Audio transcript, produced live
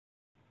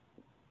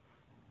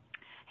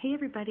Hey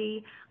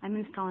everybody, I'm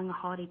installing a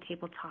holiday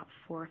tabletop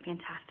for a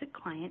fantastic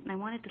client and I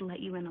wanted to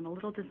let you in on a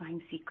little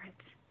design secret.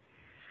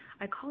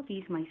 I call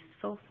these my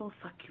soulful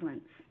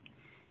succulents.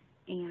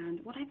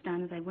 And what I've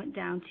done is I went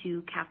down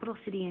to Capital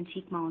City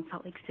Antique Mall in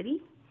Salt Lake City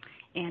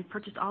and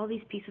purchased all of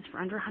these pieces for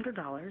under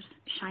 $100,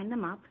 shined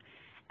them up,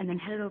 and then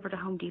headed over to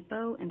Home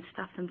Depot and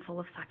stuffed them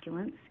full of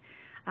succulents.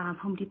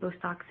 Home Depot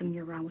stocks them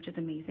year-round, which is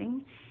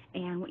amazing.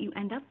 And what you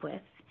end up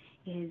with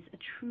is a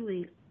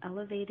truly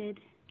elevated,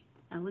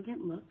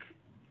 elegant look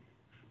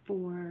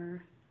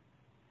for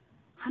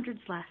hundreds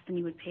less than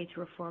you would pay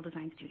through a floral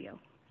design studio.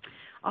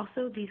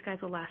 Also, these guys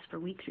will last for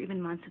weeks or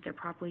even months if they're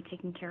properly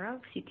taken care of,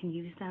 so you can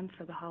use them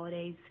for the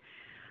holidays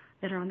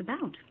that are on the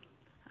bound.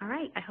 All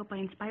right, I hope I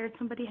inspired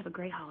somebody. Have a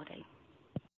great holiday.